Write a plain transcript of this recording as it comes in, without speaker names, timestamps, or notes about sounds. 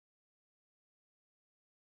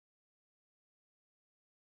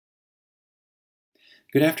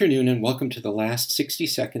Good afternoon and welcome to the last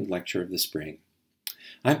 60-second lecture of the spring.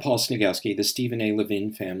 I'm Paul Snigowski, the Stephen A.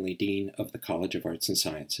 Levin Family Dean of the College of Arts and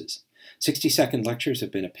Sciences. 60-second lectures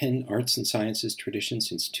have been a Penn Arts and Sciences tradition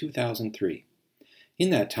since 2003. In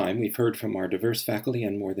that time, we've heard from our diverse faculty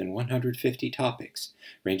on more than 150 topics,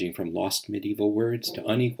 ranging from lost medieval words to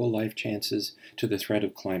unequal life chances to the threat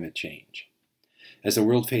of climate change. As the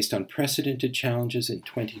world faced unprecedented challenges in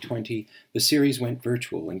 2020, the series went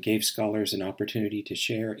virtual and gave scholars an opportunity to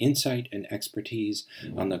share insight and expertise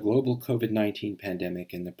on the global COVID-19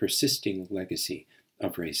 pandemic and the persisting legacy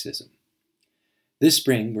of racism. This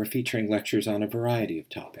spring, we're featuring lectures on a variety of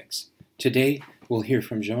topics. Today, we'll hear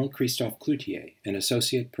from Jean-Christophe Cloutier, an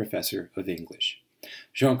associate professor of English.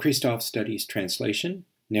 Jean-Christophe studies translation,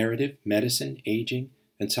 narrative, medicine, aging,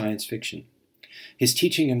 and science fiction. His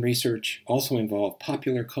teaching and research also involve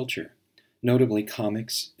popular culture, notably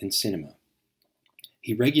comics and cinema.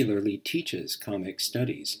 He regularly teaches comic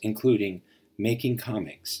studies, including Making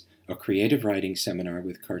Comics, a creative writing seminar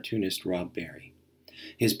with cartoonist Rob Berry.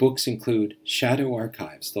 His books include Shadow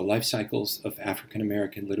Archives, The Life Cycles of African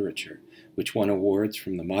American Literature, which won awards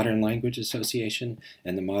from the Modern Language Association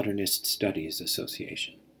and the Modernist Studies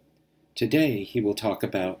Association. Today, he will talk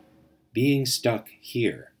about Being Stuck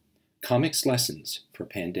Here, Comics Lessons for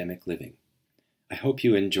Pandemic Living. I hope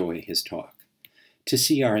you enjoy his talk. To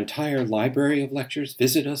see our entire library of lectures,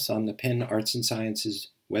 visit us on the Penn Arts and Sciences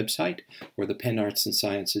website or the Penn Arts and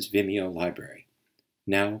Sciences Vimeo library.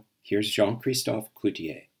 Now, here's Jean-Christophe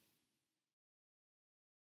Cloutier.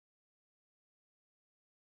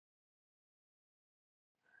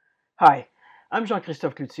 Hi, I'm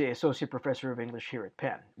Jean-Christophe Cloutier, Associate Professor of English here at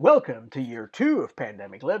Penn. Welcome to Year 2 of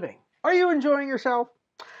Pandemic Living. Are you enjoying yourself?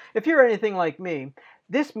 If you're anything like me,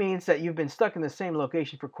 this means that you've been stuck in the same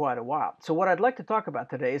location for quite a while. So what I'd like to talk about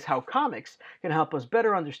today is how comics can help us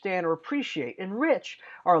better understand or appreciate, enrich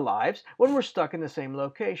our lives when we're stuck in the same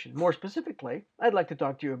location. More specifically, I'd like to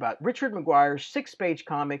talk to you about Richard Maguire's 6-page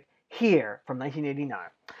comic, Here, from 1989.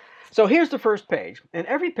 So here's the first page, and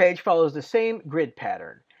every page follows the same grid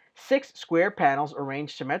pattern. 6 square panels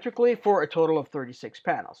arranged symmetrically for a total of 36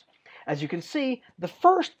 panels. As you can see, the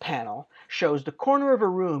first panel shows the corner of a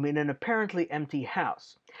room in an apparently empty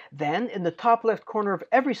house. Then, in the top left corner of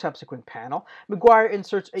every subsequent panel, Maguire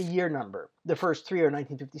inserts a year number. The first 3 are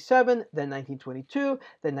 1957, then 1922,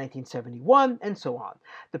 then 1971, and so on.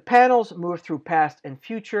 The panels move through past and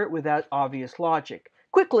future without obvious logic.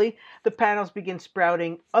 Quickly, the panels begin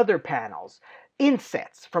sprouting other panels,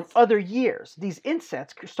 insets from other years. These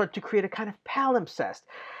insets start to create a kind of palimpsest,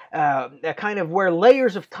 a kind of where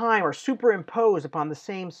layers of time are superimposed upon the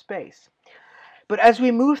same space. But as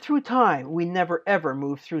we move through time, we never ever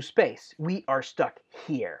move through space. We are stuck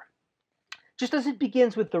here. Just as it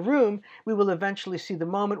begins with the room, we will eventually see the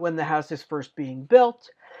moment when the house is first being built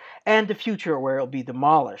and the future where it will be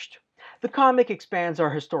demolished. The comic expands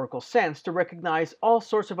our historical sense to recognize all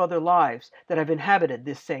sorts of other lives that have inhabited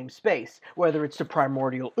this same space, whether it's the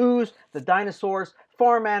primordial ooze, the dinosaurs,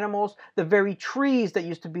 farm animals, the very trees that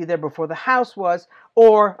used to be there before the house was,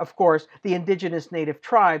 or, of course, the indigenous native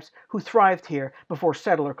tribes who thrived here before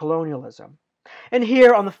settler colonialism. And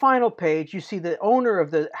here on the final page, you see the owner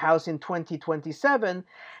of the house in 2027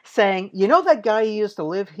 saying, you know that guy who used to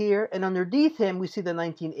live here? And underneath him, we see the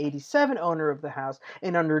 1987 owner of the house.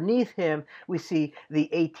 And underneath him, we see the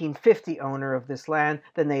 1850 owner of this land,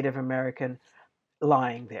 the Native American,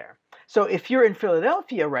 lying there. So if you're in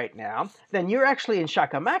Philadelphia right now, then you're actually in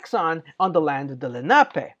Chacamaxon on the land of the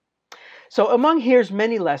Lenape. So among Here's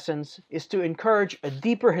many lessons is to encourage a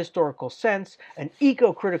deeper historical sense, an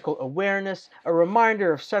eco-critical awareness, a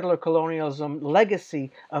reminder of settler colonialism,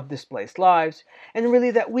 legacy of displaced lives, and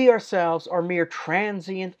really that we ourselves are mere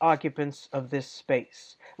transient occupants of this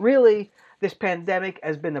space. Really, this pandemic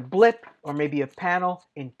has been a blip or maybe a panel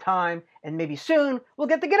in time, and maybe soon we'll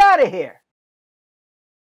get to get out of here.